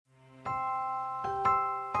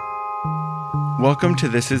Welcome to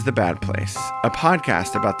This is the Bad Place, a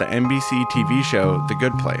podcast about the NBC TV show The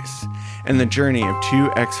Good Place and the journey of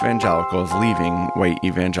two ex-evangelicals leaving white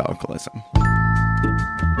evangelicalism.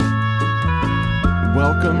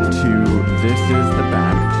 Welcome to This is the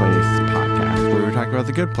Bad Place podcast, where we talk about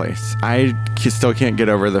The Good Place. I still can't get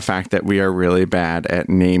over the fact that we are really bad at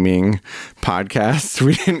naming podcasts.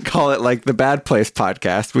 We didn't call it like The Bad Place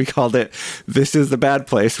podcast. We called it This is the Bad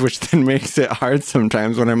Place, which then makes it hard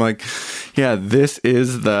sometimes when I'm like, yeah, this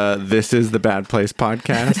is the Bad Place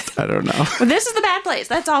podcast. I don't know. Well, this is the Bad Place.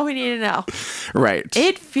 That's all we need to know. Right.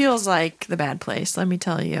 It feels like the Bad Place, let me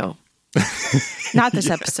tell you. Not this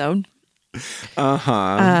episode.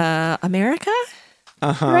 America?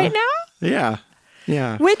 Right now?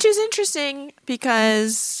 Yeah. Which is interesting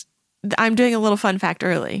because I'm doing a little fun fact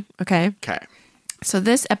early, okay? Okay. So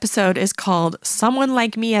this episode is called Someone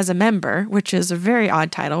Like Me as a Member, which is a very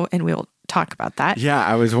odd title, and we'll talk about that. Yeah,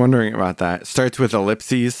 I was wondering about that. Starts with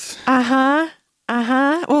ellipses. Well,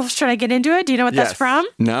 should I get into it? Do you know what that's from?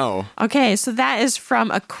 No. Okay, so that is from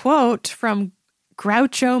a quote from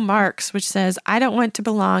Groucho Marx, which says, "I don't want to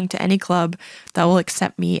belong to any club that will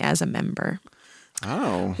accept me as a member."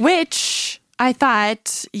 Oh. Which I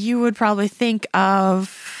thought you would probably think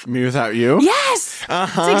of... Me Without You? Yes!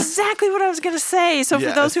 That's exactly what I was going to say. So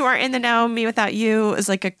for those who aren't in the know, Me Without You is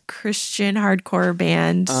like a Christian hardcore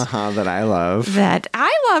band. That I love. That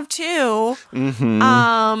I love too.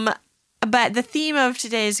 Mm-hmm. But the theme of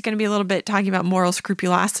today is going to be a little bit talking about moral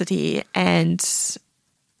scrupulosity and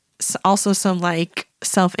also some like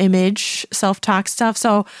self-image, self-talk stuff.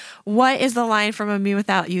 So what is the line from a Me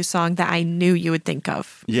Without You song that I knew you would think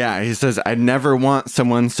of? Yeah, he says, "I'd never want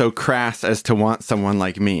someone so crass as to want someone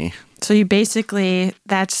like me." So you basically,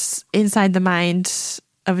 that's inside the mind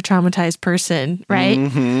of a traumatized person, right?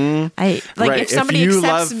 Mm-hmm. If somebody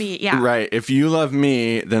accepts me, yeah. Right. If you love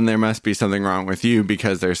me, then there must be something wrong with you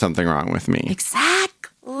because there's something wrong with me. Exactly.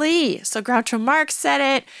 So Groucho Marx said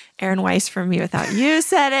it. Aaron Weiss from Me Without You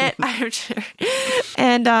said it. I'm sure.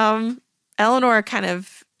 And Eleanor kind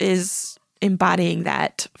of is embodying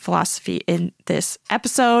that philosophy in this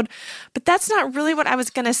episode. But that's not really what I was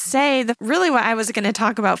going to say. Really what I was going to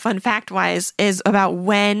talk about, fun fact-wise, is about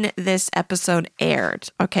when this episode aired,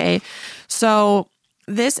 okay? So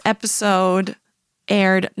this episode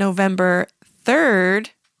aired November 3rd,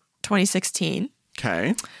 2016.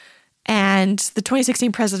 Okay. And the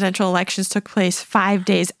 2016 presidential elections took place 5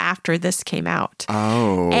 days after this came out.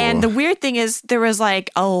 Oh. And the weird thing is there was like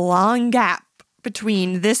a long gap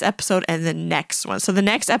between this episode and the next one. So the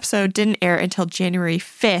next episode didn't air until January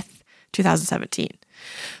 5th, 2017.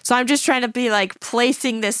 So I'm just trying to be like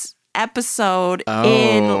placing this episode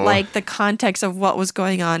in like the context of what was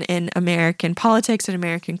going on in American politics and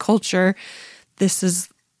American culture. This is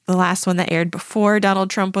the last one that aired before Donald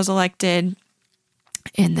Trump was elected.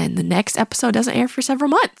 And then the next episode doesn't air for several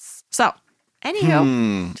months. So,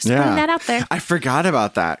 anywho, just putting that out there. I forgot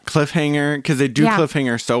about that. Cliffhanger, because they do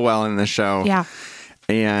cliffhanger so well in the show. Yeah.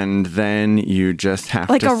 And then you just have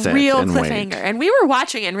like to a sit real and cliffhanger. wait. And we were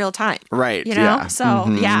watching it in real time. Right. You know? Yeah. So,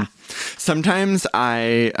 yeah. Sometimes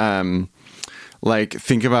I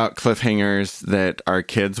think about cliffhangers that our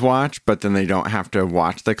kids watch, but then they don't have to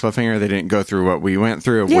watch the cliffhanger. They didn't go through what we went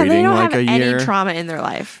through of waiting they don't like have a year. any trauma in their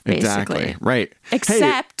life, basically. Exactly. Right.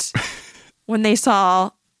 Except when they saw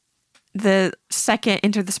the second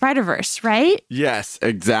Into the Spider-Verse, right? Yes,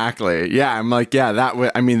 exactly. Yeah, I'm like,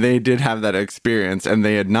 they did have that experience, and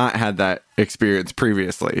they had not had that experience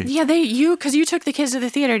previously. Yeah, because you took the kids to the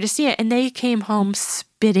theater to see it, and they came home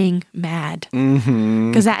spitting mad.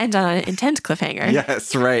 Because that ends on an intense cliffhanger.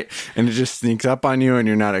 Yes, right. And it just sneaks up on you, and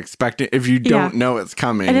you're not expecting, if you don't know it's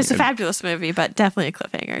coming. And it's a fabulous movie, but definitely a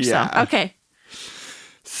cliffhanger. Yeah. So, okay.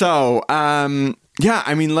 So,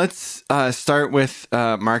 let's start with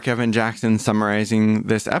Mark Evan Jackson summarizing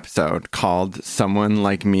this episode called Someone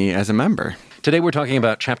Like Me as a Member. Today we're talking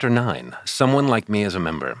about Chapter 9, Someone Like Me as a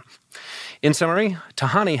Member. In summary,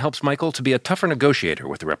 Tahani helps Michael to be a tougher negotiator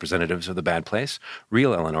with the representatives of the bad place.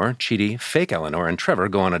 Real Eleanor, Chidi, fake Eleanor, and Trevor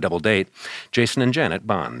go on a double date. Jason and Janet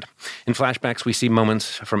bond. In flashbacks, we see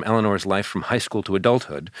moments from Eleanor's life from high school to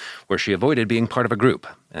adulthood, where she avoided being part of a group,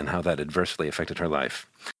 and how that adversely affected her life.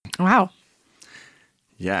 Wow.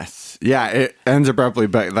 Yes. Yeah, it ends abruptly,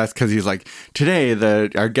 but that's because he's like, today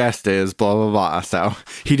our guest is blah, blah, blah. So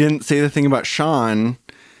he didn't say the thing about Sean,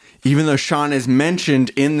 even though Sean is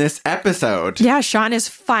mentioned in this episode. Yeah, Sean is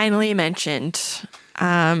finally mentioned,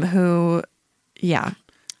 I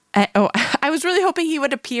was really hoping he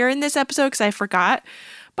would appear in this episode because I forgot,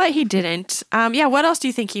 but he didn't. What else do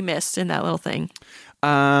you think he missed in that little thing?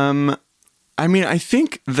 I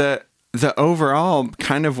think that the overall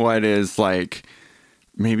kind of what is like,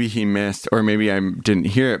 maybe he missed, or maybe I didn't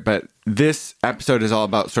hear it, but this episode is all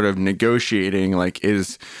about sort of negotiating. Like,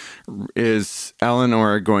 is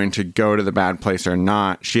Eleanor going to go to the bad place or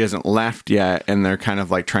not? She hasn't left yet, and they're kind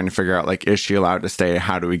of like trying to figure out, like, is she allowed to stay?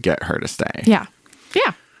 How do we get her to stay? Yeah.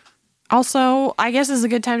 Yeah. Also, I guess it's a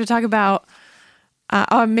good time to talk about,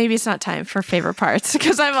 maybe it's not time for favorite parts,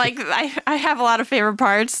 because I'm like, I have a lot of favorite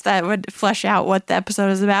parts that would flesh out what the episode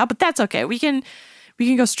is about, but that's okay. We can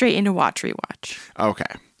go straight into watch rewatch.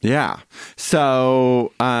 Okay. Yeah.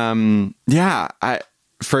 So,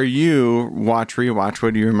 for you, watch rewatch,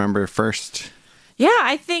 what do you remember first? Yeah,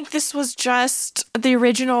 I think this was just the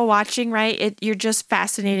original watching, right? You're just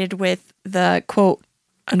fascinated with the quote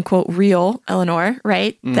unquote real Eleanor,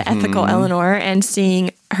 right? The ethical Eleanor, and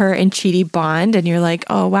seeing her and Chidi bond, and you're like,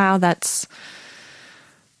 oh wow, that's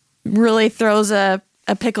really throws a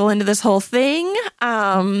pickle into this whole thing.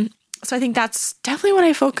 So I think that's definitely what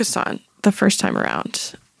I focused on the first time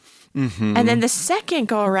around. And then the second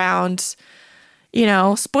go around,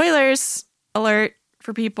 spoilers alert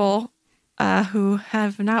for people who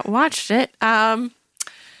have not watched it.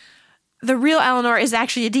 The real Eleanor is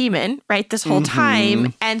actually a demon, right? This whole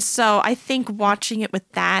time. And so I think watching it with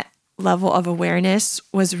that level of awareness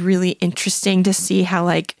was really interesting to see how,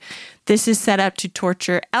 like, this is set up to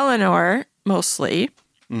torture Eleanor mostly,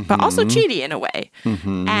 but also Chidi in a way.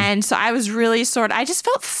 And so I was really I just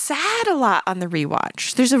felt sad a lot on the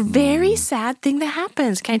rewatch. There's a very sad thing that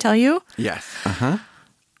happens. Can I tell you? Yes.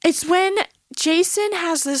 It's when Jason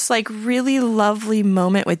has this like really lovely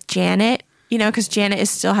moment with Janet, because Janet is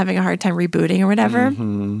still having a hard time rebooting or whatever.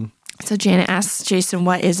 So Janet asks Jason,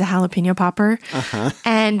 what is a jalapeno popper?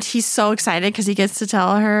 And he's so excited because he gets to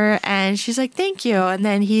tell her. And she's like, thank you. And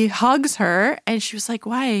then he hugs her. And she was like,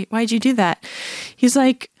 why? Why'd you do that? He's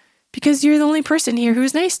like, because you're the only person here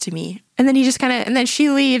who's nice to me. And then he just and then she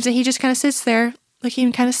leaves and he just kind of sits there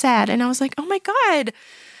looking kind of sad. And I was like, oh my God,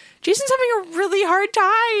 Jason's having a really hard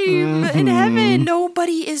time in heaven.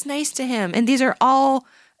 Nobody is nice to him. And these are all,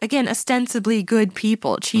 again, ostensibly good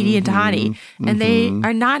people, Chidi and Tahani, and they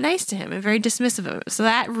are not nice to him and very dismissive of him. So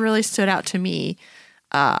that really stood out to me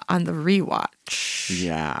on the rewatch.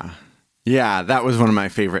 Yeah. Yeah, that was one of my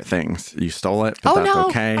favorite things. You stole it, but that's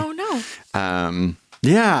okay. Oh, no.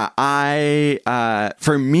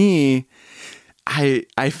 For me,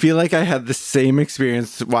 I feel like I had the same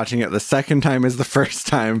experience watching it the second time as the first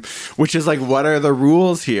time, which is like, what are the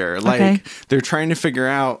rules here? Like, they're trying to figure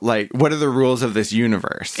out, like, what are the rules of this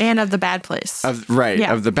universe? And of the bad place. Of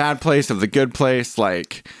the bad place, of the good place.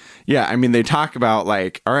 Like, yeah, I mean, they talk about,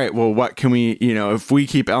 like, all right, well, what can we, if we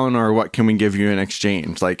keep Eleanor, what can we give you in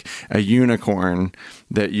exchange? Like a unicorn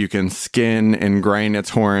that you can skin and grind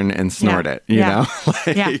its horn and snort it, you know?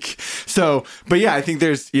 So, but yeah, I think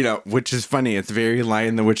there's, which is funny. It's very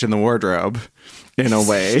Lion, the Witch, and the Wardrobe in a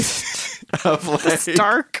way of like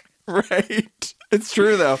Stark. Right. It's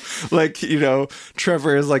true though. Like,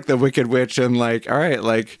 Trevor is like the Wicked Witch and like, all right,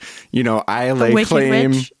 like, I lay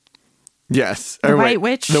claim. Witch? Yes. The White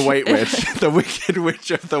Witch. The White Witch. The Wicked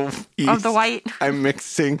Witch of the East. Of the White. I'm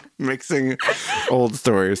mixing old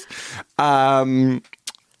stories. But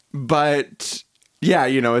yeah,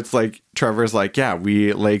 it's like Trevor's like, yeah,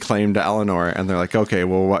 we lay claim to Eleanor. And they're like, okay,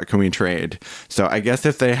 well, what can we trade? So I guess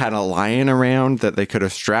if they had a lion around that they could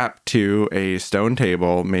have strapped to a stone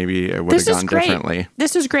table, maybe it would have gone differently.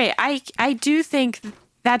 This is great. I do think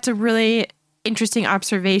that's a really interesting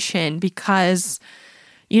observation because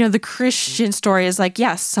the Christian story is like,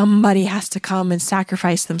 yes, somebody has to come and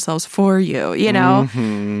sacrifice themselves for you,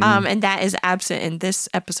 and that is absent in this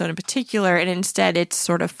episode in particular. And instead it's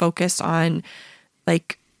sort of focused on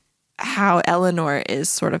like how Eleanor is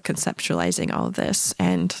sort of conceptualizing all of this.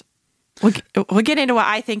 And we'll get into what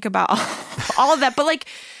I think about all of that. But like,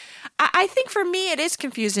 I think for me, it is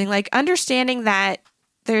confusing, like understanding that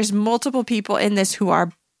there's multiple people in this who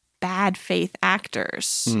are bad faith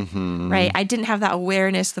actors, right? I didn't have that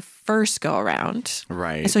awareness the first go around.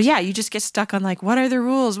 Right. And so, yeah, you just get stuck on like, what are the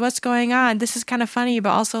rules? What's going on? This is kind of funny,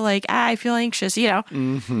 but also like, I feel anxious, Now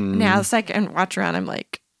the second watch around, I'm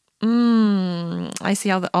like, I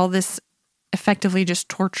see all this effectively just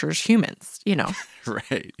tortures humans,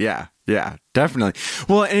 Right. Yeah. Yeah, definitely.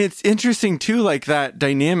 Well, and it's interesting too, like that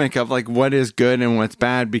dynamic of like what is good and what's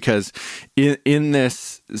bad, because in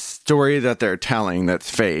this story that they're telling that's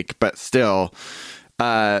fake, but still,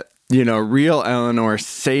 real Eleanor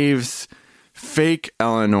saves fake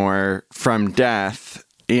Eleanor from death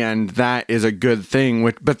and that is a good thing.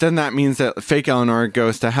 But then that means that fake Eleanor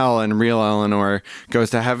goes to hell and real Eleanor goes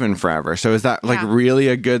to heaven forever. So is that like really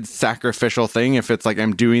a good sacrificial thing if it's like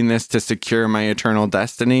I'm doing this to secure my eternal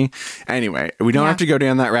destiny? Anyway, we don't have to go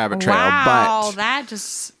down that rabbit trail. Wow, but that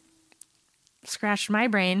just scratched my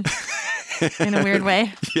brain in a weird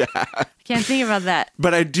way. Yeah. Can't think about that.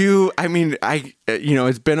 But I do, I mean,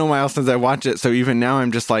 it's been a while since I watched it. So even now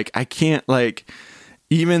I'm just like, I can't like...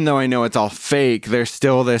 Even though I know it's all fake, there's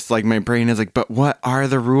still this, like, my brain is like, but what are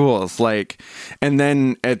the rules? Like, and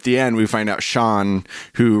then at the end, we find out Sean,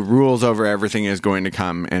 who rules over everything, is going to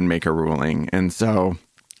come and make a ruling. And so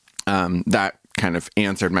that kind of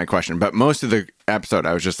answered my question. But most of the episode,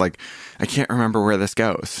 I was just like, I can't remember where this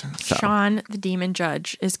goes. So. Sean, the demon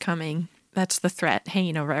judge, is coming. That's the threat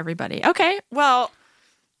hanging over everybody. Okay, well.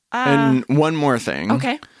 And one more thing.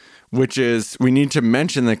 Okay. Which is, we need to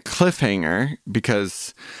mention the cliffhanger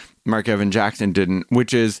because Mark Evan Jackson didn't,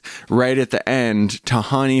 which is right at the end,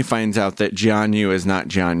 Tahani finds out that Jianyu is not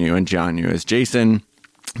Jianyu and Jianyu is Jason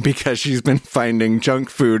because she's been finding junk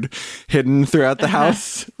food hidden throughout the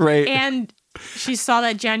house, right? And she saw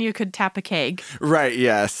that Jianyu could tap a keg. Right,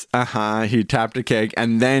 yes. He tapped a keg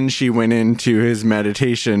and then she went into his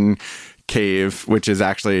meditation cave, which is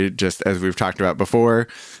actually just, as we've talked about before,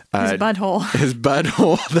 his butthole. His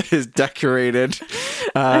butthole that is decorated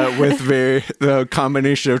with the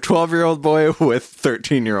combination of 12-year-old boy with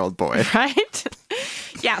 13-year-old boy. Right?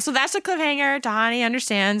 Yeah, so that's a cliffhanger. Tahani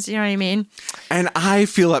understands, you know what I mean? And I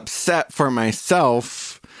feel upset for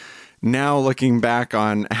myself now looking back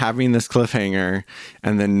on having this cliffhanger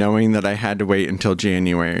and then knowing that I had to wait until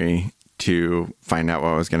January to find out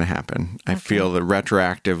what was going to happen. Okay. I feel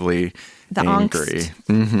retroactively angry.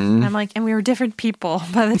 Mm-hmm. I'm like, and we were different people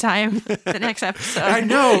by the time the next episode. I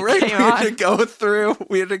know, right? We had to go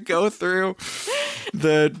through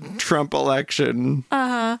the Trump election.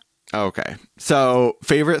 Okay. So,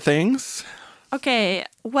 favorite things? Okay.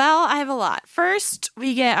 Well, I have a lot. First,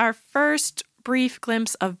 we get our first brief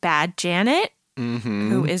glimpse of Bad Janet,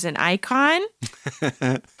 who is an icon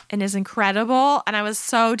and is incredible. And I was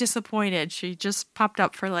so disappointed. She just popped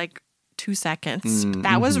up for like 2 seconds.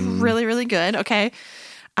 That was really, really good. Okay.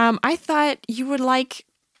 I thought you would like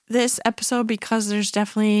this episode because there's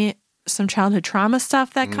definitely some childhood trauma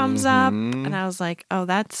stuff that comes up. And I was like, oh,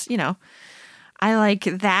 that's, I like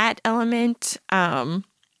that element. I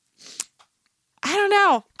don't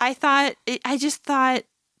know. I just thought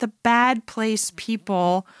the Bad Place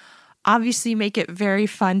people obviously make it very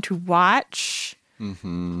fun to watch.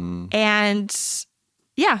 And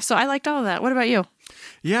yeah, so I liked all of that. What about you?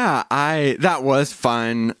 Yeah, that was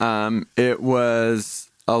fun. It was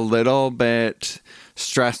a little bit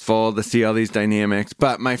stressful to see all these dynamics,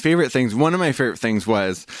 but one of my favorite things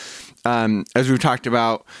was, as we've talked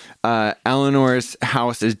about, Eleanor's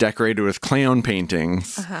house is decorated with clown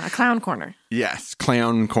paintings. A clown corner. Yes,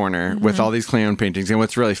 clown corner with all these clown paintings. And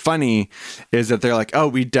what's really funny is that they're like, oh,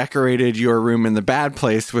 we decorated your room in the Bad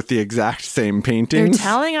Place with the exact same paintings. They're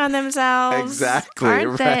telling on themselves. Exactly.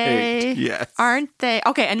 Aren't they? Right. Yes. Aren't they?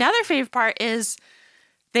 Okay, another favorite part is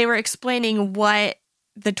they were explaining what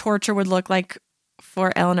the torture would look like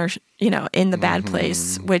for Eleanor, in the Bad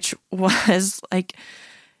Place, which was like,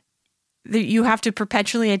 you have to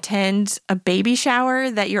perpetually attend a baby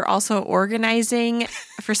shower that you're also organizing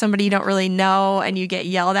for somebody you don't really know, and you get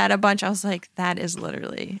yelled at a bunch. I was like, that is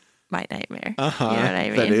literally my nightmare. You know what I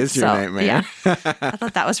mean? That is your nightmare. Yeah. I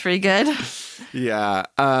thought that was pretty good. Yeah.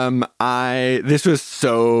 This was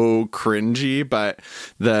so cringy, but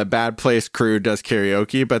the Bad Place crew does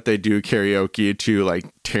karaoke, but they do karaoke to like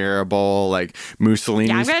terrible, like Mussolini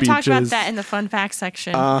speeches. Yeah, I'm going to talk about that in the fun facts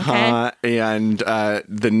section. Okay? And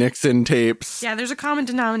the Nixon tapes. Yeah, there's a common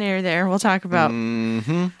denominator there we'll talk about.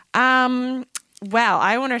 Well,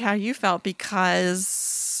 I wondered how you felt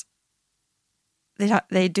because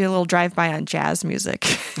they do a little drive-by on jazz music.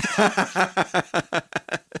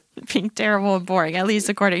 Being terrible and boring, at least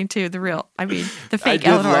according to the fake Eleanor. I did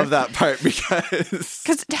love that part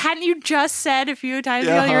because hadn't you just said a few times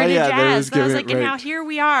ago you're into jazz? But I was like, and now here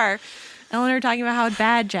we are. Eleanor talking about how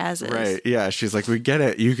bad jazz is. Right, yeah. She's like, we get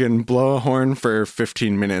it. You can blow a horn for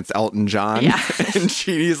 15 minutes, Elton John. Yeah. And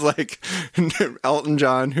she's like, Elton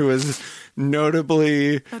John, who is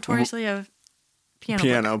notoriously a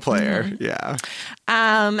piano player. Yeah.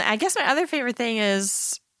 I guess my other favorite thing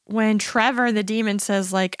is when Trevor, the demon,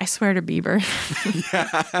 says, like, I swear to Bieber. Yeah.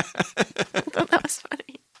 I thought that was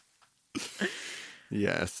funny.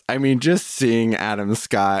 Yes. I mean, just seeing Adam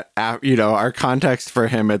Scott, our context for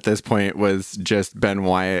him at this point was just Ben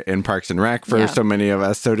Wyatt in Parks and Rec for so many of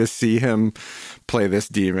us. So to see him play this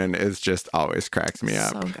demon is just always cracks me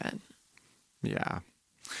up. So good. Yeah.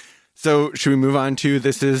 So should we move on to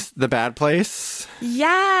This is the Bad Place?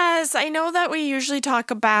 Yes. I know that we usually talk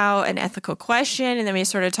about an ethical question and then we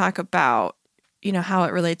sort of talk about, how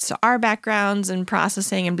it relates to our backgrounds and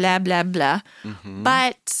processing and blah, blah, blah.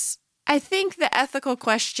 But I think the ethical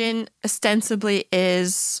question ostensibly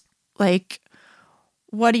is like,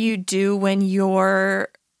 what do you do when you're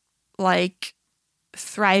like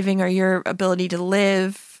thriving or your ability to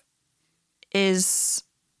live is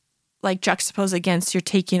like juxtaposed against you're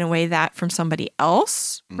taking away that from somebody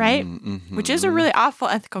else, right? Which is a really awful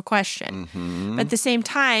ethical question. But at the same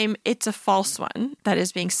time, it's a false one that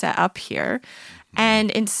is being set up here. And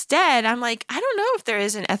instead, I'm like, I don't know if there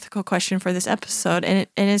is an ethical question for this episode. And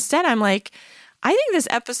instead, I'm like, I think this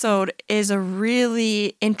episode is a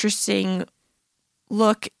really interesting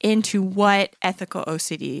look into what ethical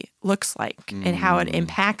OCD looks like and how it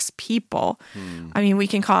impacts people. I mean, we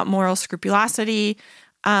can call it moral scrupulosity.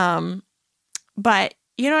 But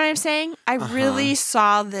you know what I'm saying? I really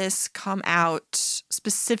saw this come out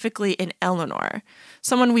specifically in Eleanor,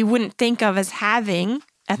 someone we wouldn't think of as having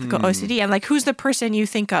ethical OCD. And like, who's the person you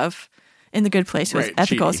think of in The Good Place who has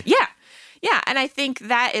ethical OCD? Yeah. Yeah. And I think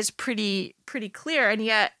that is pretty clear. And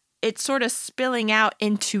yet it's sort of spilling out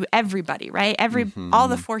into everybody, right? All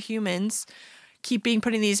the 4 humans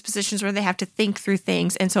putting these positions where they have to think through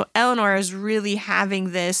things. And so Eleanor is really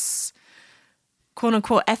having this quote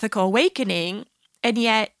unquote ethical awakening, and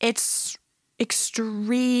yet it's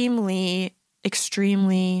extremely,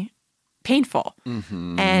 extremely painful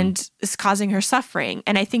and is causing her suffering.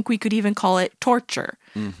 And I think we could even call it torture.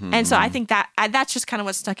 And so I think that's just kind of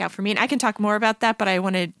what stuck out for me. And I can talk more about that, but I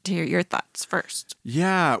wanted to hear your thoughts first.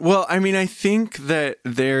 Yeah. Well, I mean, I think that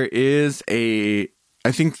there is I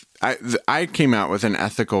came out with an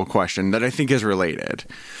ethical question that I think is related,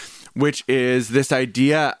 which is this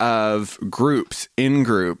idea of groups,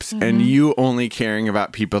 in-groups, and you only caring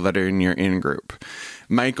about people that are in your in-group.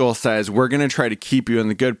 Michael says, we're going to try to keep you in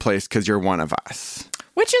the good place because you're one of us.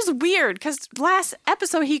 Which is weird because last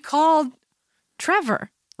episode he called Trevor.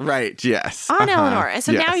 Right, yes. On Eleanor. And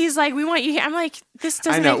so now he's like, we want you here. I'm like, this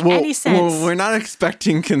doesn't make any sense. Well, we're not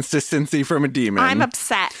expecting consistency from a demon. I'm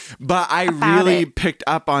upset. But I really picked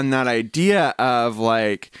up on that idea of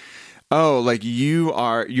like, oh, like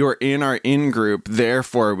you're in our in-group,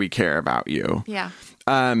 therefore we care about you. Yeah.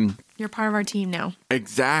 You're part of our team now.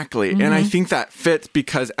 Exactly. And I think that fits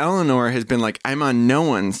because Eleanor has been like, I'm on no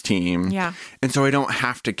one's team. Yeah. And so I don't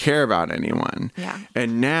have to care about anyone. Yeah.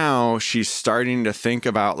 And now she's starting to think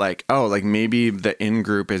about like, oh, like maybe the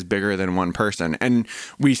in-group is bigger than one person. And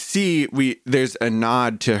there's a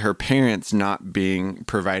nod to her parents not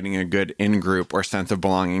providing a good in-group or sense of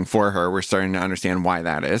belonging for her. We're starting to understand why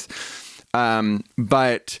that is.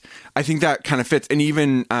 But I think that kind of fits. And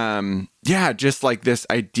even, just like this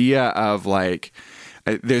idea of like,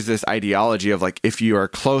 there's this ideology of like, if you are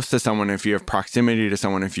close to someone, if you have proximity to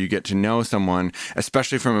someone, if you get to know someone,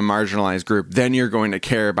 especially from a marginalized group, then you're going to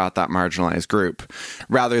care about that marginalized group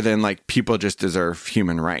rather than like people just deserve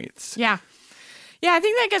human rights. Yeah. Yeah. I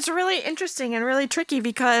think that gets really interesting and really tricky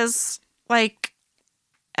because like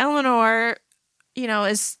Eleanor,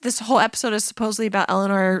 this whole episode is supposedly about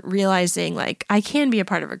Eleanor realizing like I can be a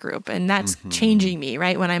part of a group and that's changing me,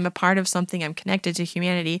 right? When I'm a part of something, I'm connected to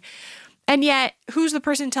humanity. And yet who's the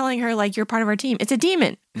person telling her like you're part of our team? It's a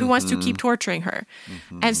demon who wants to keep torturing her.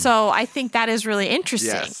 And so I think that is really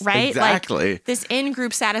interesting, right? Exactly. Like this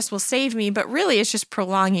in-group status will save me, but really it's just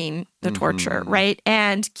prolonging the torture, right?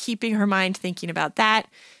 And keeping her mind thinking about that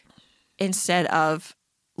instead of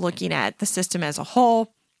looking at the system as a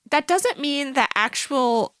whole. That doesn't mean that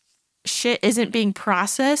actual shit isn't being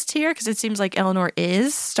processed here because it seems like Eleanor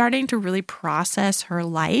is starting to really process her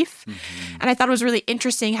life. And I thought it was really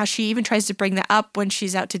interesting how she even tries to bring that up when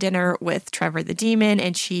she's out to dinner with Trevor the demon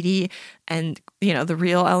and Chidi and, the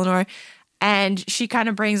real Eleanor. And she kind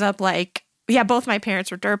of brings up like, yeah, both my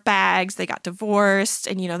parents were dirtbags. They got divorced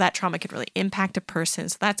and, that trauma could really impact a person.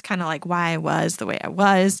 So that's kind of like why I was the way I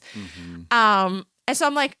was. And so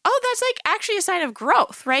I'm like, oh, that's like actually a sign of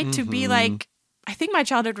growth, right? To be like, I think my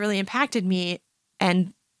childhood really impacted me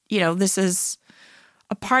and, this is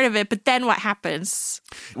a part of it. But then what happens?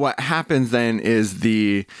 What happens then is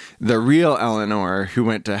the real Eleanor who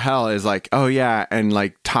went to hell is like, oh, yeah. And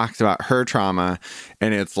like talks about her trauma.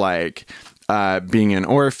 And it's like being an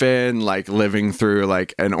orphan, like living through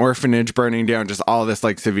like an orphanage burning down, just all this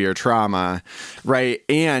like severe trauma, right?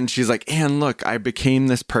 And she's like, and look, I became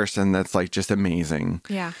this person that's like just amazing.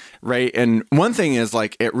 Yeah. Right. And one thing is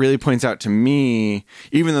like, it really points out to me,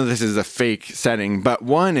 even though this is a fake setting, but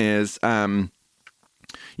one is,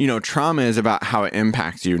 trauma is about how it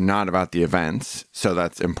impacts you, not about the events. So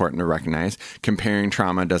that's important to recognize. Comparing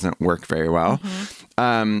trauma doesn't work very well.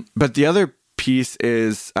 But the other piece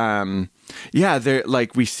is, there,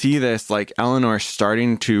 like, we see this, like, Eleanor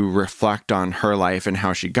starting to reflect on her life and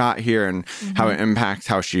how she got here and how it impacts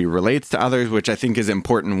how she relates to others, which I think is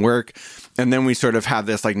important work. And then we sort of have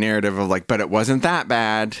this, like, narrative of, like, but it wasn't that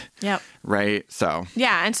bad. Yep. Right. So.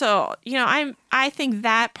 Yeah. And so, I think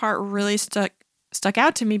that part really stuck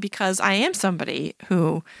out to me because I am somebody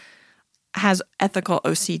who has ethical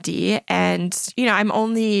OCD. And, I'm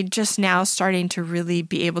only just now starting to really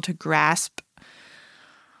be able to grasp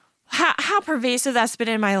how pervasive that's been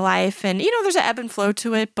in my life. And, there's an ebb and flow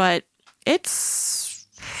to it, but it's,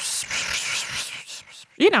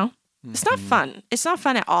 it's not fun. It's not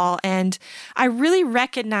fun at all. And I really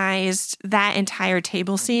recognized that entire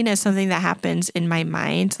table scene as something that happens in my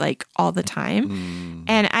mind, like, all the time.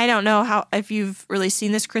 And I don't know if you've really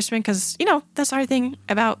seen this, Crispin, because, that's our thing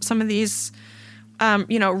about some of these,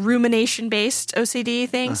 rumination-based OCD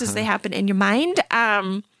things is they happen in your mind.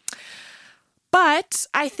 But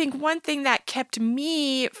I think one thing that kept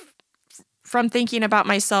me from thinking about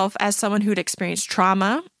myself as someone who'd experienced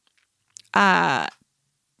trauma, and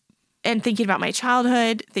thinking about my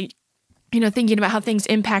childhood, thinking about how things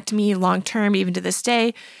impact me long term, even to this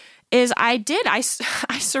day, is I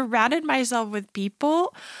surrounded myself with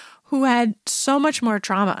people who had so much more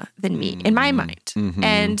trauma than me in my mind.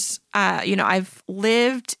 And, I've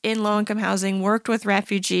lived in low income housing, worked with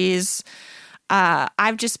refugees.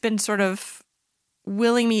 I've just been sort of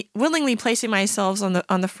willingly placing myself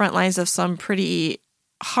on the front lines of some pretty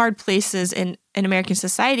hard places in American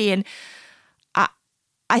society. And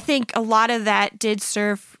I think a lot of that did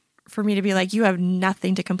serve for me to be like, you have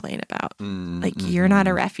nothing to complain about. Like, you're not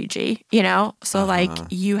a refugee, So like,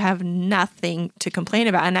 you have nothing to complain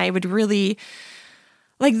about. And I would really,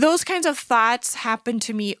 like, those kinds of thoughts happen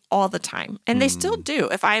to me all the time. And they still do.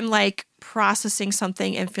 If I'm like processing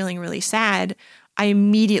something and feeling really sad, I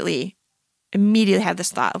immediately have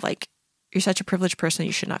this thought of like, you're such a privileged person,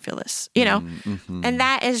 you should not feel this, And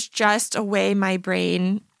that is just a way my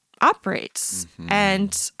brain operates.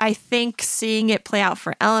 And I think seeing it play out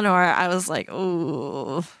for Eleanor, I was like,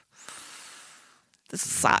 oh, this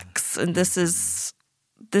sucks. And it's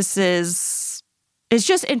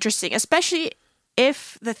just interesting, especially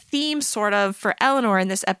if the theme sort of for Eleanor in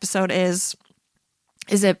this episode is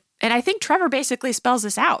it, and I think Trevor basically spells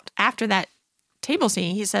this out after that table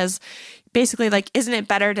scene. He says, basically, like, isn't it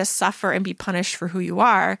better to suffer and be punished for who you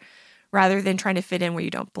are rather than trying to fit in where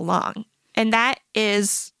you don't belong? And that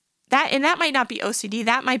might not be OCD.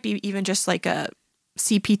 That might be even just like a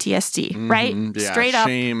CPTSD, right? Yeah, straight up.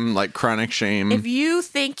 Shame, like chronic shame. If you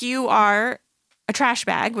think you are a trash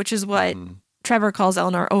bag, which is what Trevor calls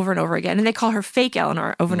Eleanor over and over again, and they call her fake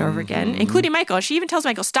Eleanor over and over again, including Michael. She even tells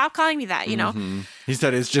Michael, stop calling me that, He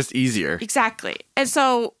said it's just easier. Exactly. And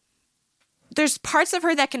so there's parts of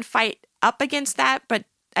her that can fight up against that, but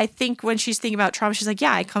I think when she's thinking about trauma, she's like,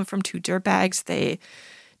 yeah, I come from two dirtbags. They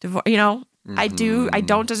divorce, I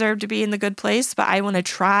don't deserve to be in the good place, but I want to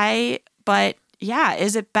try. But yeah,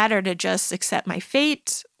 is it better to just accept my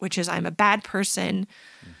fate, which is I'm a bad person,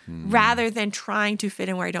 rather than trying to fit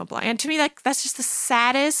in where I don't belong? And to me, like, that's just the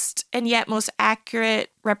saddest and yet most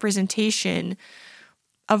accurate representation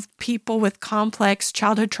of people with complex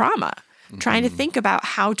childhood trauma, trying to think about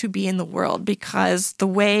how to be in the world, because the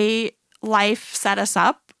way life set us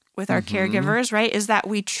up with our caregivers, right, is that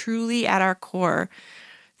we truly at our core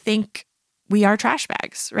think we are trash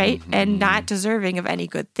bags, right, and not deserving of any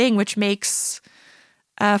good thing, which makes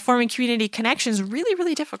forming community connections really,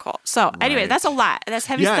 really difficult. So anyway, that's a lot. That's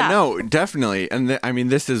heavy stuff. Yeah, no, definitely. And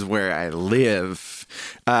this is where I live,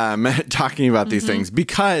 talking about these things,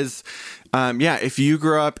 because if you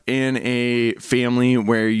grow up in a family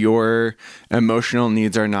where your emotional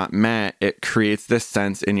needs are not met, it creates this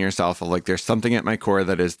sense in yourself of like, there's something at my core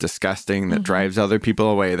that is disgusting, that drives other people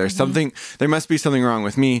away. There's there must be something wrong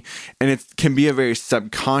with me. And it can be a very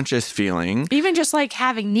subconscious feeling. Even just like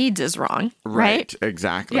having needs is wrong, right?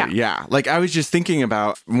 Exactly. Yeah. Like, I was just thinking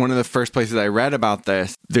about one of the first places I read about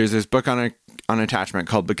this. There's this book on attachment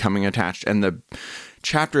called Becoming Attached. And the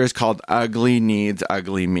chapter is called Ugly Needs,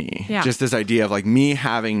 Ugly Me. Yeah. Just this idea of like, me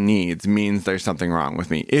having needs means there's something wrong with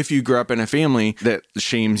me. If you grew up in a family that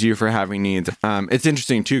shames you for having needs, it's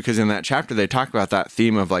interesting too, because in that chapter they talk about that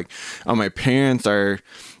theme of like, oh, my parents are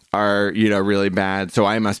are, you know, really bad, so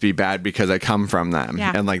I must be bad because I come from them.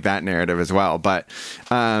 Yeah. And like that narrative as well. But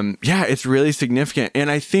yeah, it's really significant.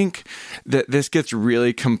 And I think that this gets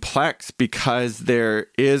really complex because there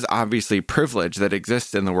is obviously privilege that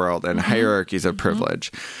exists in the world and hierarchies of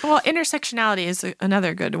privilege. Well, intersectionality is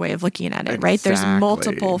another good way of looking at it, right? There's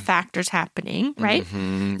multiple factors happening, right?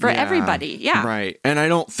 For everybody. Yeah. Right. And I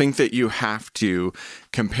don't think that you have to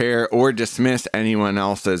compare or dismiss anyone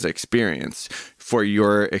else's experience for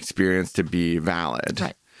your experience to be valid.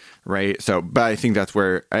 Right. Right. So, but I think that's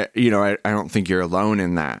where, I don't think you're alone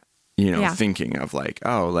in that, thinking of like,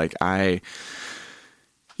 oh, like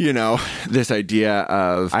this idea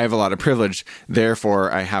of I have a lot of privilege,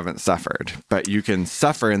 therefore I haven't suffered. But you can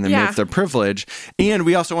suffer in the midst of privilege. And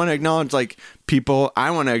we also want to acknowledge I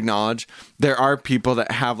want to acknowledge there are people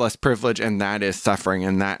that have less privilege and that is suffering.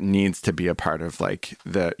 And that needs to be a part of like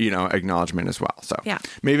the, acknowledgement as well. So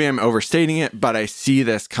maybe I'm overstating it, but I see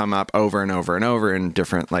this come up over and over and over in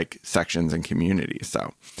different like sections and communities.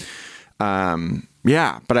 So,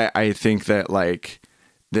 but I think that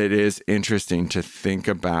that is interesting to think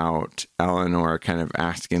about Eleanor kind of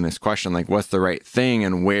asking this question, like, what's the right thing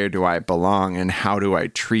and where do I belong and how do I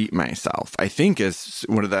treat myself? I think is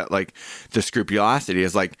one of the, the scrupulosity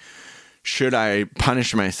is should I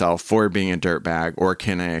punish myself for being a dirtbag or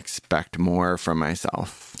can I expect more from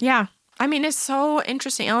myself? Yeah. I mean, it's so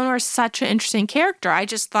interesting. Eleanor is such an interesting character. I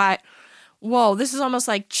just thought, whoa, this is almost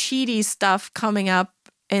like cheaty stuff coming up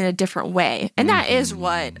in a different way. And that is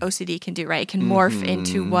what OCD can do, right? It can morph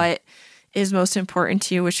into what is most important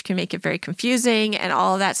to you, which can make it very confusing and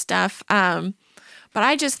all of that stuff. But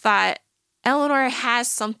I just thought Eleanor has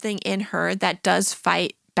something in her that does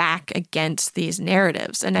fight back against these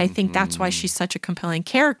narratives. And I think that's why she's such a compelling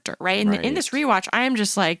character, right? And in this rewatch, I am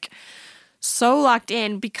just so locked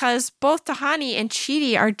in because both Tahani and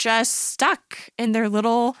Chidi are just stuck in their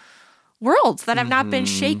little worlds that have not been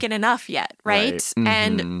shaken enough yet, right?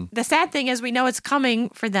 And the sad thing is we know it's coming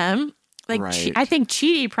for them. I think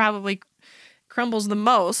Chidi probably crumbles the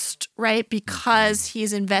most, right? Because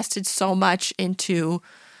he's invested so much into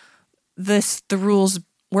the rules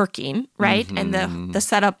working, right? And the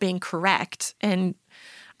setup being correct. And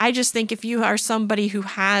I just think if you are somebody who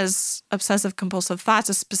has obsessive compulsive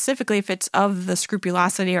thoughts, specifically if it's of the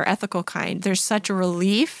scrupulosity or ethical kind, there's such a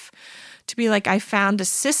relief to be like, I found a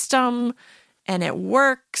system and it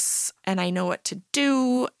works and I know what to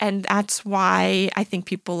do. And that's why I think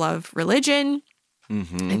people love religion. I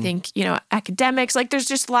think, academics, there's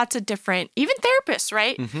just lots of different, even therapists,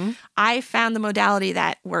 right? I found the modality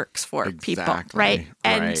that works for people, right?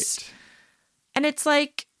 And it's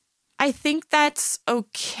I think that's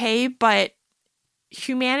okay, but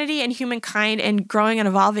humanity and humankind and growing and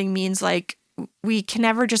evolving means we can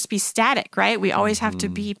never just be static, right? We always have to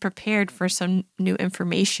be prepared for some new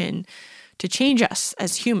information to change us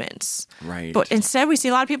as humans. Right. But instead, we see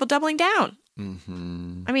a lot of people doubling down.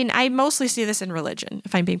 I mean, I mostly see this in religion,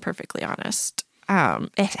 if I'm being perfectly honest.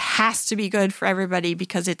 It has to be good for everybody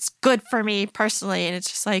because it's good for me personally. And it's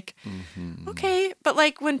just okay. But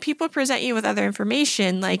when people present you with other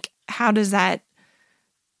information, how does that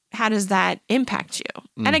impact you?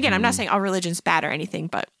 And again, I'm not saying all religion's bad or anything,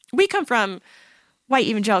 but we come from white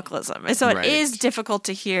evangelicalism. And so it is difficult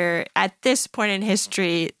to hear at this point in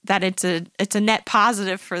history that it's a net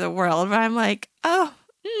positive for the world. But I'm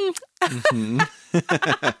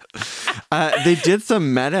they did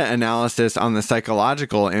some meta-analysis on the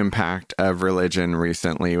psychological impact of religion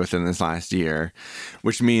recently within this last year,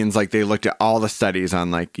 which means they looked at all the studies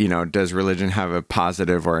on does religion have a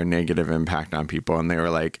positive or a negative impact on people? And they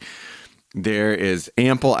were there is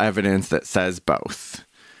ample evidence that says both.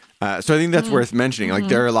 So I think that's worth mentioning.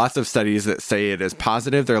 There are lots of studies that say it is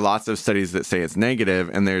positive. There are lots of studies that say it's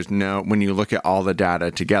negative. And when you look at all the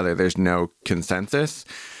data together, there's no consensus,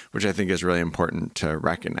 which I think is really important to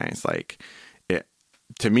recognize.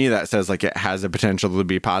 To me, that says it has a potential to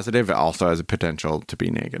be positive. It also has a potential to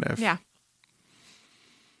be negative. Yeah.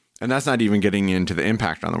 And that's not even getting into the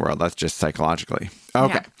impact on the world. That's just psychologically.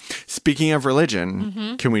 Okay. Yeah. Speaking of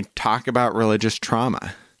religion, can we talk about religious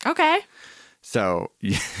trauma? Okay. So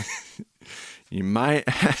you might,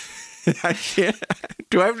 I can't,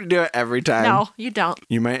 do I have to do it every time? No, you don't.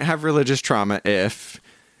 You might have religious trauma if,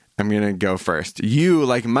 I'm going to go first. You,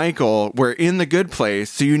 like Michael, were in the good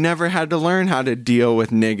place, so you never had to learn how to deal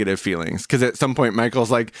with negative feelings. Because at some point,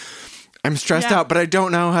 Michael's I'm stressed out, but I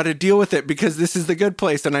don't know how to deal with it because this is the good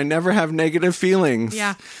place and I never have negative feelings.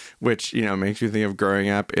 Yeah. Which, makes you think of growing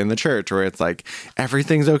up in the church where it's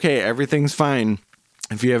everything's okay, everything's fine.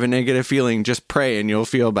 If you have a negative feeling, just pray and you'll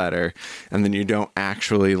feel better. And then you don't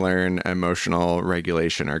actually learn emotional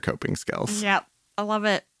regulation or coping skills. Yep. I love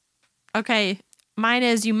it. Okay. Mine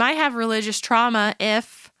is you might have religious trauma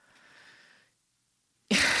if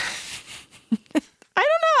I don't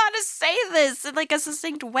know how to say this in like a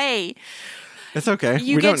succinct way. It's okay.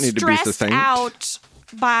 You We get don't need to be stressed succinct. out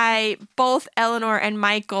by both Eleanor and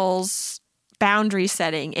Michael's boundary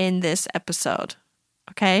setting in this episode.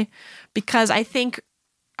 Okay? Because I think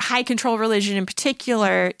high control religion in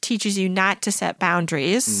particular teaches you not to set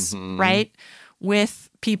boundaries, right? With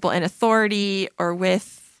people in authority or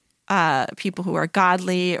with people who are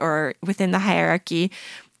godly or within the hierarchy.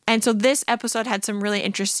 And so this episode had some really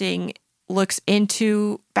interesting looks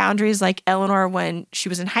into boundaries, like Eleanor when she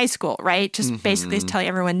was in high school, right? Just basically telling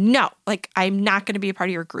everyone, no, like I'm not going to be a part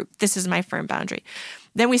of your group. This is my firm boundary.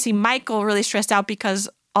 Then we see Michael really stressed out because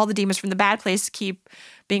all the demons from the bad place keep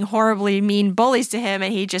being horribly mean bullies to him,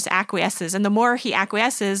 and he just acquiesces. And the more he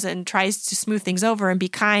acquiesces and tries to smooth things over and be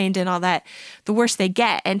kind and all that, the worse they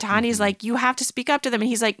get. And Tani's like, you have to speak up to them. And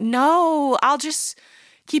he's like, no, I'll just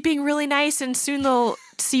keep being really nice and soon they'll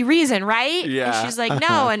see reason, right? Yeah. And she's like,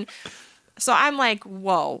 no. And so I'm like,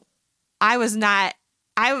 whoa, I was not,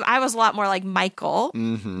 I was a lot more like Michael,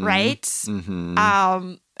 right?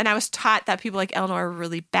 And I was taught that people like Eleanor are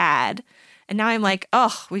really bad. And now I'm like,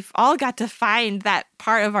 oh, we've all got to find that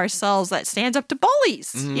part of ourselves that stands up to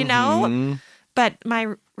bullies, you know? But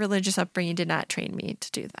my religious upbringing did not train me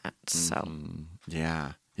to do that. So,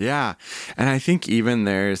 Yeah. Yeah. And I think even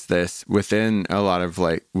there's this within a lot of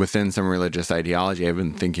like within some religious ideology, I've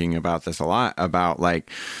been thinking about this a lot about like,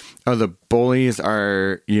 oh, the bullies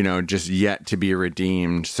are, you know, just yet to be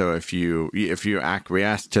redeemed. So if you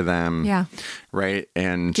acquiesce to them, right,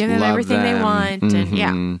 and give them love everything they them, want,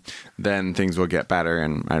 and then things will get better.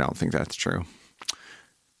 And I don't think that's true.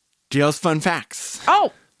 DL's fun facts.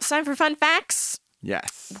 Oh, it's time for fun facts.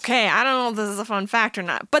 Yes. Okay, I don't know if this is a fun fact or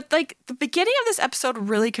not, but like the beginning of this episode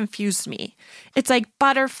really confused me. It's like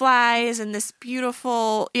butterflies and this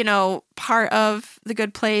beautiful, you know, part of the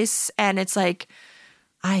good place, and it's like,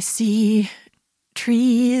 I see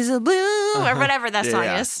trees of blue or whatever that song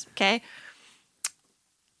is. Okay.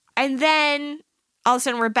 And then all of a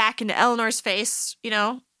sudden we're back into Eleanor's face, you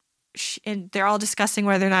know, and they're all discussing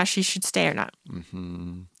whether or not she should stay or not.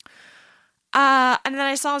 And then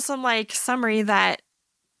I saw some like summary that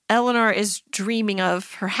Eleanor is dreaming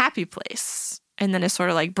of her happy place and then is sort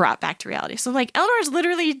of like brought back to reality. So like Eleanor is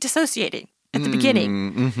literally dissociating at the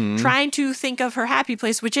beginning, trying to think of her happy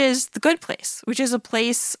place, which is the good place, which is a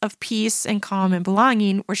place of peace and calm and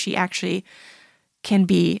belonging where she actually can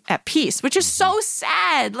be at peace, which is so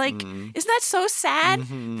sad. Like, isn't that so sad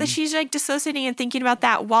that she's like dissociating and thinking about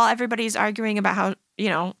that while everybody's arguing about how, you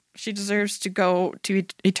know, she deserves to go to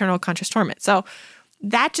eternal conscious torment. So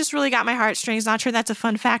that just really got my heartstrings. Not sure that's a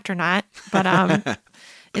fun fact or not, but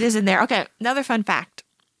it is in there. Okay, another fun fact.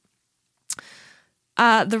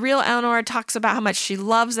 The real Eleanor talks about how much she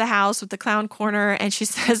loves the house with the clown corner, and she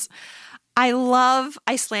says, I love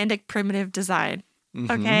Icelandic primitive design.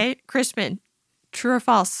 Okay, Crispin, true or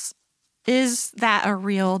false? Is that a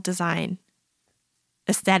real design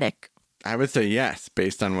aesthetic? I would say yes,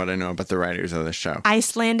 based on what I know about the writers of the show.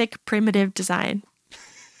 Icelandic primitive design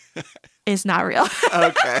is not real.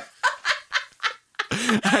 Okay.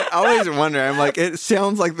 I always wonder. I'm like, it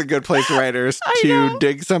sounds like the Good Place writers to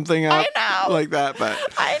dig something up like that, but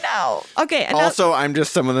I know. Okay. Also, I'm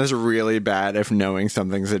just someone that's really bad if knowing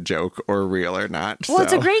something's a joke or real or not. Well,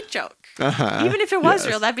 it's a great joke. Even if it was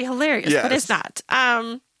real, that'd be hilarious, but it's not.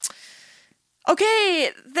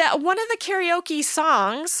 Okay, one of the karaoke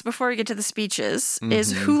songs, before we get to the speeches,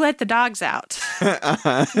 is Who Let the Dogs Out?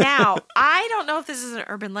 Now, I don't know if this is an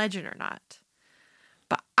urban legend or not,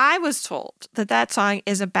 but I was told that that song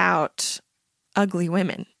is about ugly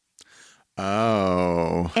women.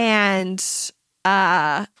 Oh. And so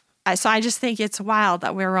I just think it's wild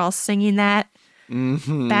that we were all singing that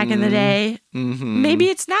back in the day. Maybe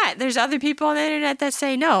it's not. There's other people on the internet that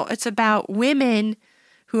say, no, it's about women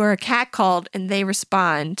who are catcalled and they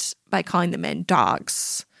respond by calling the men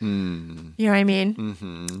dogs. You know what I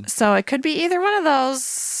mean? So it could be either one of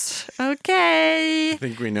those. Okay. I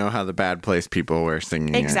think we know how the bad place people were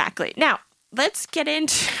singing Exactly. Now, let's get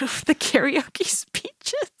into the karaoke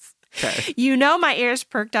speeches. Okay. You know my ears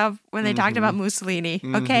perked up when they talked about Mussolini.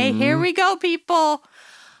 Okay, here we go, people.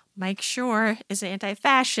 Mike Shore is an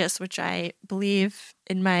anti-fascist, which I believe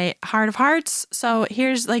in my heart of hearts. So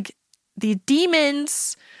here's like the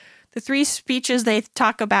demons, the three speeches they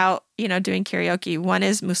talk about, you know, doing karaoke. One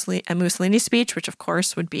is a Mussolini speech, which of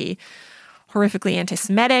course would be horrifically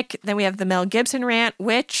anti-Semitic. Then we have the Mel Gibson rant,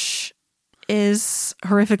 which is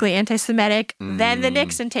horrifically anti-Semitic. Then the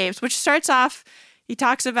Nixon tapes, which starts off, he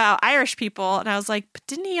talks about Irish people, and I was like, but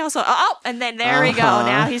didn't he also? Oh, and then there we go.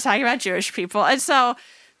 Now he's talking about Jewish people, and so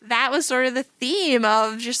that was sort of the theme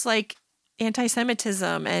of just like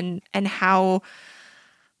anti-Semitism and how,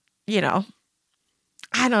 I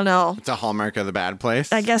don't know. It's a hallmark of the bad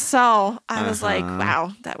place. I guess so. I was like,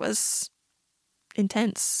 wow, that was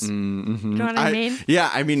intense. Mm-hmm. You know what I mean? Yeah,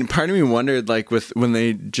 I mean, part of me wondered, like, when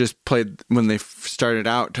they started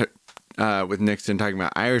out with Nixon talking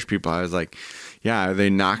about Irish people, I was like, yeah, are they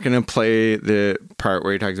not going to play the part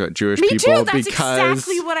where he talks about Jewish people? Me too. That's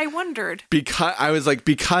exactly what I wondered. Because I was like,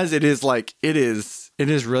 because it is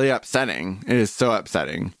really upsetting. It is so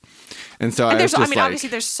upsetting. And so obviously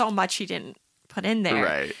there's so much he didn't put in there.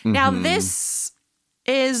 Right. Mm-hmm. Now this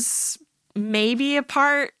is maybe a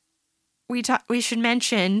part we should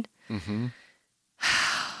mention mm-hmm.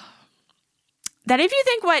 that if you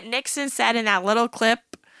think what Nixon said in that little clip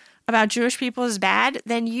about Jewish people is bad,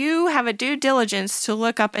 then you have a due diligence to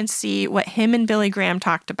look up and see what him and Billy Graham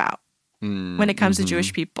talked about when it comes to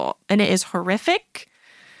Jewish people. And it is horrifically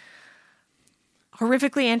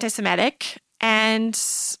anti-Semitic. And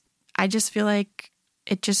I just feel like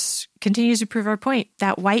it just continues to prove our point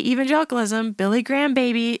that white evangelicalism, Billy Graham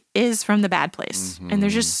baby, is from the bad place. Mm-hmm. And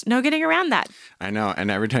there's just no getting around that. I know. And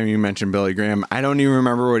every time you mention Billy Graham, I don't even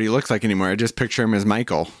remember what he looks like anymore. I just picture him as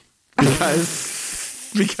Michael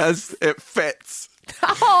because it fits.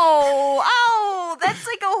 Oh, that's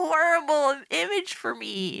like a horrible image for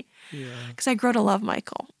me. Yeah. Because I grow to love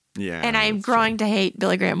Michael. Yeah. And I'm growing to hate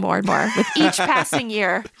Billy Graham more and more with each passing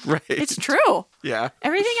year. Right. It's true. Yeah.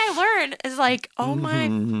 Everything I learn is like, oh my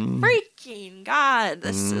freaking God,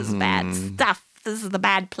 this is bad stuff. This is the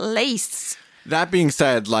bad place. That being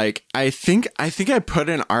said, like, I think I put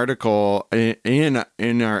an article in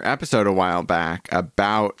our episode a while back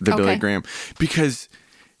about the Billy Graham, because,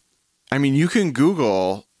 I mean, you can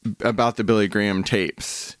Google about the Billy Graham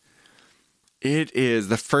tapes. It is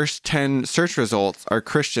the first 10 search results are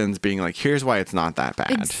Christians being like, here's why it's not that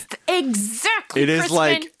bad. Exactly. It is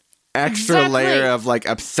like extra layer of like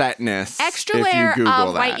upsetness. Extra if layer you Google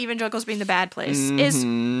of that. white evangelicals being the bad place is,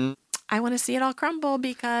 I want to see it all crumble,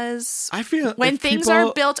 because I feel when things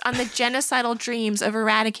are built on the genocidal dreams of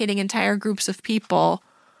eradicating entire groups of people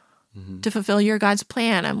to fulfill your God's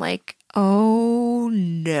plan, I'm like, oh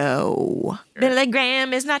no. Billy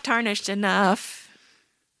Graham is not tarnished enough.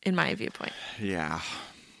 In my viewpoint. Yeah.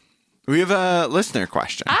 We have a listener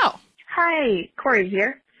question. Oh. Hi, Corey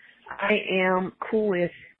here. I am cool with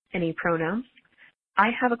any pronouns. I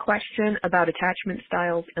have a question about attachment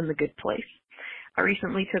styles and the good place. I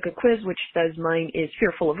recently took a quiz which says mine is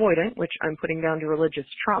fearful avoidant, which I'm putting down to religious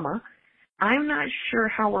trauma. I'm not sure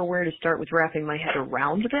how or where to start with wrapping my head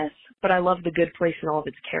around this, but I love the good place and all of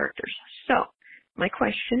its characters. So, my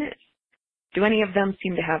question is, do any of them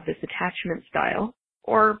seem to have this attachment style?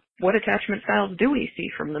 Or what attachment styles do we see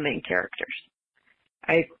from the main characters?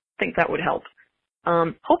 I think that would help.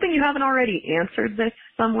 Hoping you haven't already answered this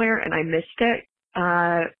somewhere and I missed it.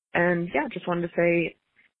 And yeah, just wanted to say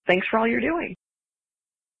thanks for all you're doing.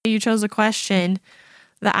 You chose a question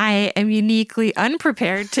that I am uniquely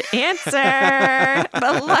unprepared to answer.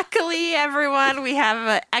 But luckily, everyone, we have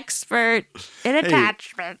an expert in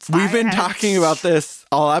attachment styles. We've been talking about this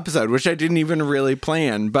all episode, which I didn't even really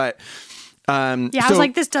plan, but... I was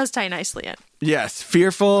like, this does tie nicely in. Yes.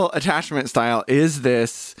 Fearful attachment style is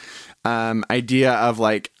this idea of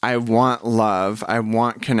like, I want love, I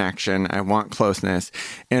want connection, I want closeness.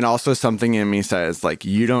 And also something in me says like,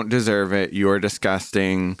 you don't deserve it. You're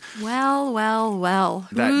disgusting. Well.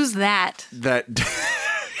 Who's that?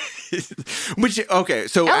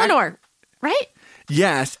 So Eleanor, right?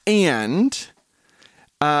 Yes. And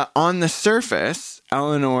on the surface,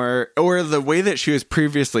 Eleanor, or the way that she was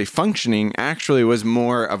previously functioning, actually was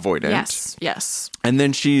more avoidant. Yes. And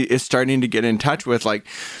then she is starting to get in touch with like,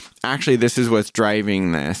 actually, this is what's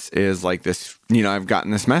driving this, is like this, I've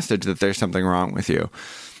gotten this message that there's something wrong with you.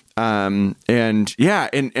 And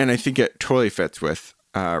I think it totally fits with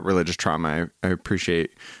religious trauma. I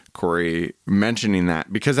appreciate Corey mentioning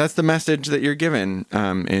that, because that's the message that you're given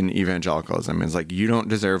in evangelicalism, is like, you don't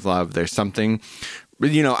deserve love. There's something,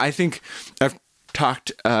 I think I've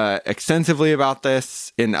talked extensively about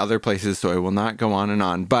this in other places, so I will not go on and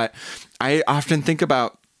on. But I often think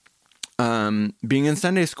about being in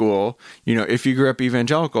Sunday school. If you grew up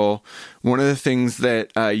evangelical, one of the things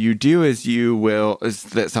that you do is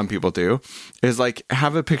that some people do is like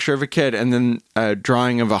have a picture of a kid and then a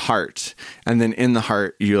drawing of a heart, and then in the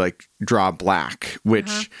heart you like draw black,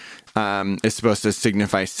 which is supposed to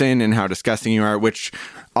signify sin and how disgusting you are, which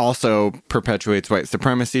also perpetuates white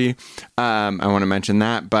supremacy. I want to mention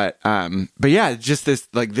that, but yeah, just this,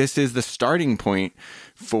 like, this is the starting point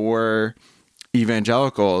for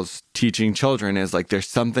evangelicals teaching children, is like, there's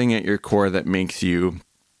something at your core that makes you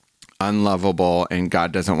unlovable and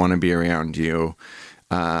God doesn't want to be around you.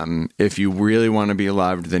 If you really want to be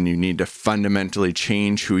loved, then you need to fundamentally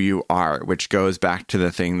change who you are, which goes back to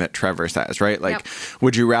the thing that Trevor says, right? Like,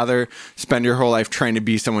 would you rather spend your whole life trying to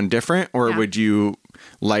be someone different, or would you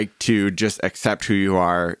like to just accept who you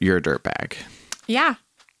are? You're a dirtbag. Yeah.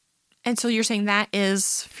 And so you're saying that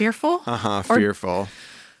is fearful? Fearful.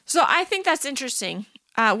 So I think that's interesting.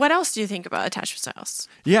 What else do you think about attachment styles?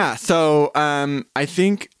 Yeah, so I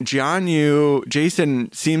think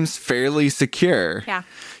Jason seems fairly secure. Yeah.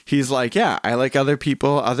 He's like, yeah, I like other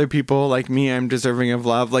people like me, I'm deserving of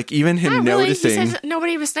love. Like, even him noticing. He says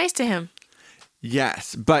nobody was nice to him.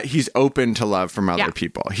 Yes, but he's open to love from other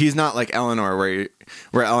people. He's not like Eleanor,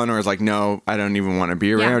 where Eleanor is like, no, I don't even want to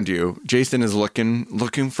be around you. Jason is looking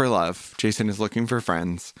for love. Jason is looking for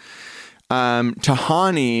friends.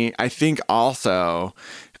 Tahani, I think, also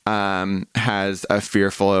has a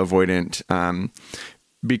fearful, avoidant,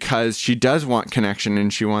 because she does want connection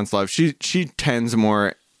and she wants love. She tends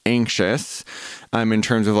more anxious in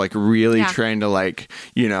terms of like really trying to like,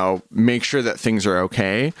 make sure that things are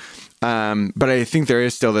okay. But I think there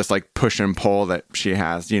is still this like push and pull that she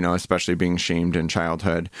has, especially being shamed in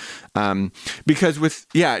childhood. Because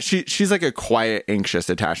she's like a quiet, anxious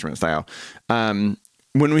attachment style.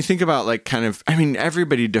 When we think about like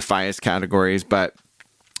everybody defies categories, but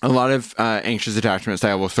a lot of anxious attachment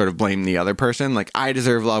style will sort of blame the other person. Like, I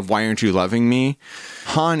deserve love. Why aren't you loving me?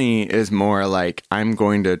 Hani is more like, I'm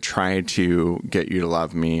going to try to get you to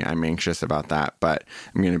love me. I'm anxious about that, but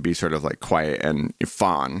I'm going to be sort of like quiet and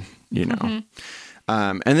fawn, Mm-hmm.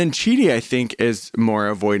 And then Chidi, I think, is more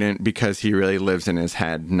avoidant because he really lives in his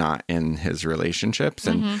head, not in his relationships.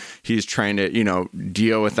 And he's trying to,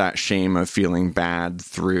 deal with that shame of feeling bad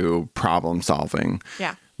through problem solving.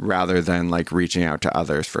 Yeah. Rather than like reaching out to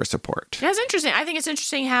others for support. That's interesting. I think it's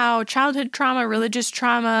interesting how childhood trauma, religious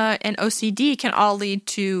trauma, and OCD can all lead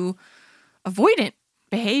to avoidant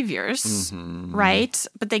behaviors, right?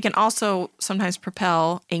 But they can also sometimes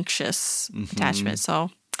propel anxious attachment. So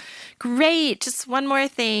great. Just one more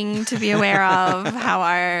thing to be aware of, how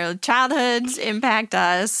our childhoods impact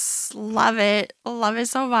us. Love it. Love it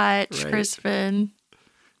so much, Right. Crispin.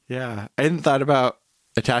 Yeah. I hadn't thought about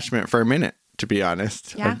attachment for a minute, to be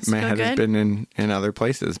honest. Yeah, My head has been in other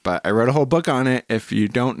places, but I wrote a whole book on it, if you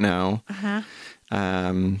don't know.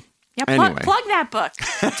 Yeah, anyway. plug that book.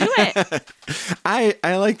 Do it.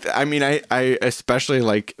 I like, I especially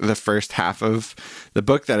like the first half of the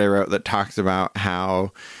book that I wrote that talks about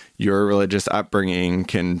how your religious upbringing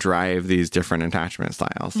can drive these different attachment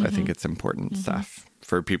styles. I think it's important stuff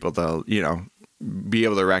for people to, be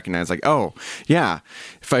able to recognize, like, oh, yeah,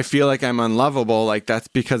 if I feel like I'm unlovable, like, that's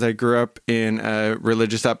because I grew up in a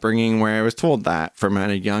religious upbringing where I was told that from at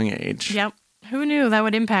a young age. Yep. Who knew that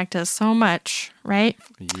would impact us so much, right?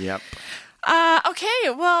 Yep. Okay,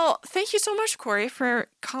 well, thank you so much, Corey, for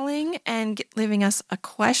calling and leaving us a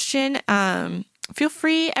question. Feel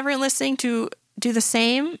free, everyone listening, to do the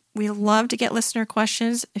same. We love to get listener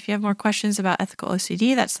questions. If you have more questions about ethical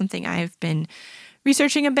OCD, that's something I've been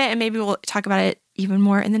researching a bit, and maybe we'll talk about it even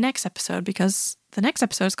more in the next episode, because the next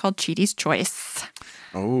episode is called Chidi's Choice.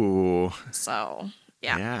 Oh. So,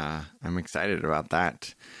 yeah. Yeah, I'm excited about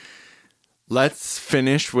that. Let's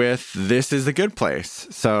finish with This is a Good Place.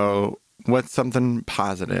 So, what's something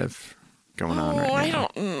positive going on right now? I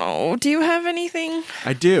don't know. Do you have anything?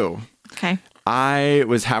 I do. Okay. I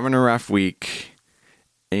was having a rough week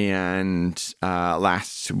and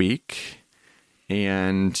last week,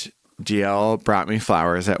 and DL brought me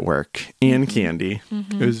flowers at work and candy.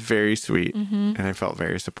 It was very sweet, and I felt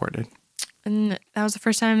very supported. And that was the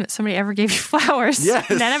first time that somebody ever gave you flowers. Yes.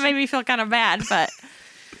 And then it made me feel kind of bad, but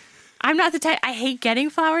I'm not the type, I hate getting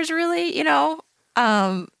flowers really, and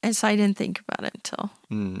so I didn't think about it until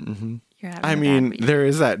you're having a bad week. There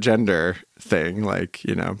is that gender thing, like,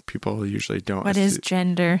 people usually don't. What is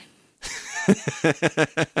gender? I'm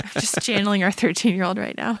just channeling our 13-year-old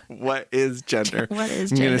right now. What is gender? What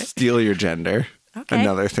is I'm gender? going to steal your gender. Okay.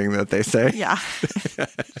 Another thing that they say. Yeah.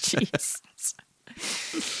 Jeez.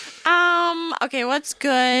 Okay, what's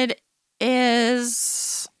good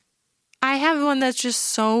is I have one that's just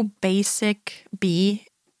so basic B,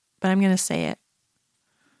 but I'm going to say it,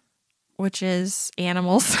 which is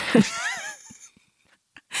animals.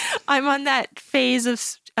 I'm on that phase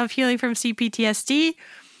of healing from CPTSD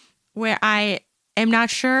where I am not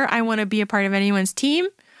sure I want to be a part of anyone's team.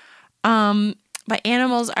 But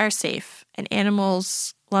animals are safe, and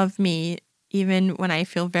animals love me even when I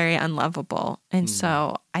feel very unlovable. And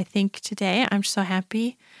so I think today I'm so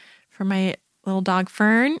happy for my little dog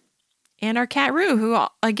Fern and our cat Rue, who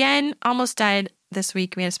again almost died this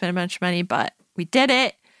week. We had to spend a bunch of money, but we did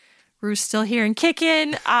it. Rue's still here and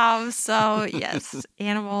kicking. So yes,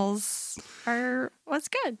 animals are what's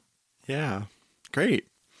good. Yeah, great.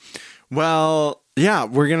 Well, yeah,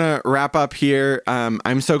 we're going to wrap up here.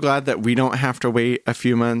 I'm so glad that we don't have to wait a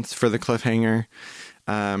few months for the cliffhanger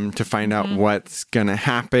to find out what's going to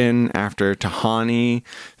happen after Tahani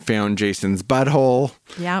found Jason's butthole.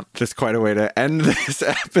 Yep. Just quite a way to end this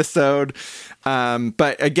episode.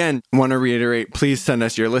 But again, want to reiterate, please send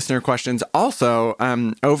us your listener questions. Also,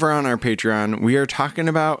 over on our Patreon, we are talking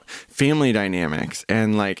about family dynamics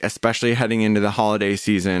and like, especially heading into the holiday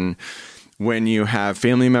season, when you have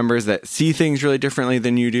family members that see things really differently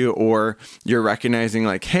than you do, or you're recognizing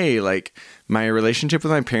like, hey, like my relationship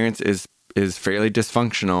with my parents is fairly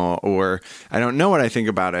dysfunctional, or I don't know what I think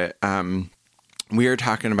about it. We are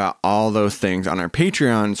talking about all those things on our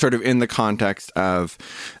Patreon, sort of in the context of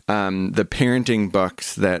the parenting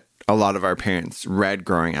books that a lot of our parents read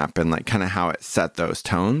growing up and like kind of how it set those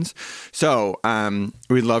tones. So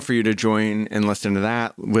we'd love for you to join and listen to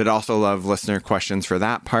that. We'd also love listener questions for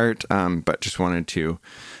that part. But just wanted to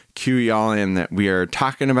cue y'all in that we are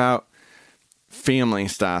talking about family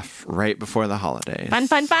stuff right before the holidays. Fun.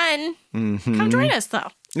 Mm-hmm. Come join us though.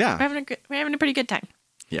 Yeah. We're having a pretty good time.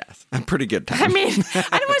 Yes, a pretty good time. I mean,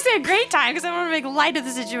 I don't want to say a great time because I want to make light of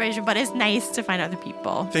the situation, but it's nice to find other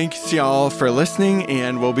people. Thanks y'all for listening,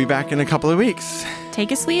 and we'll be back in a couple of weeks. Take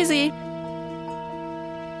it sleazy.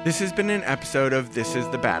 This has been an episode of This is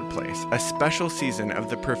the Bad Place, a special season of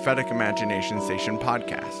the Prophetic Imagination Station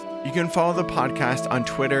podcast. You can follow the podcast on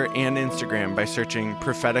Twitter and Instagram by searching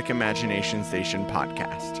Prophetic Imagination Station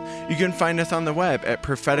Podcast. You can find us on the web at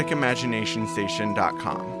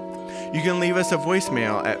propheticimaginationstation.com. You can leave us a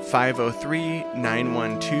voicemail at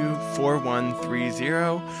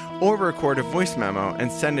 503-912-4130 or record a voice memo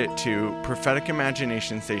and send it to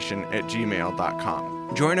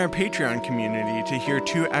propheticimaginationstation@gmail.com. Join our Patreon community to hear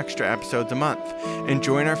 2 extra episodes a month and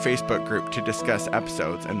join our Facebook group to discuss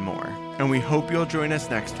episodes and more. And we hope you'll join us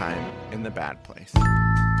next time in the Bad Place.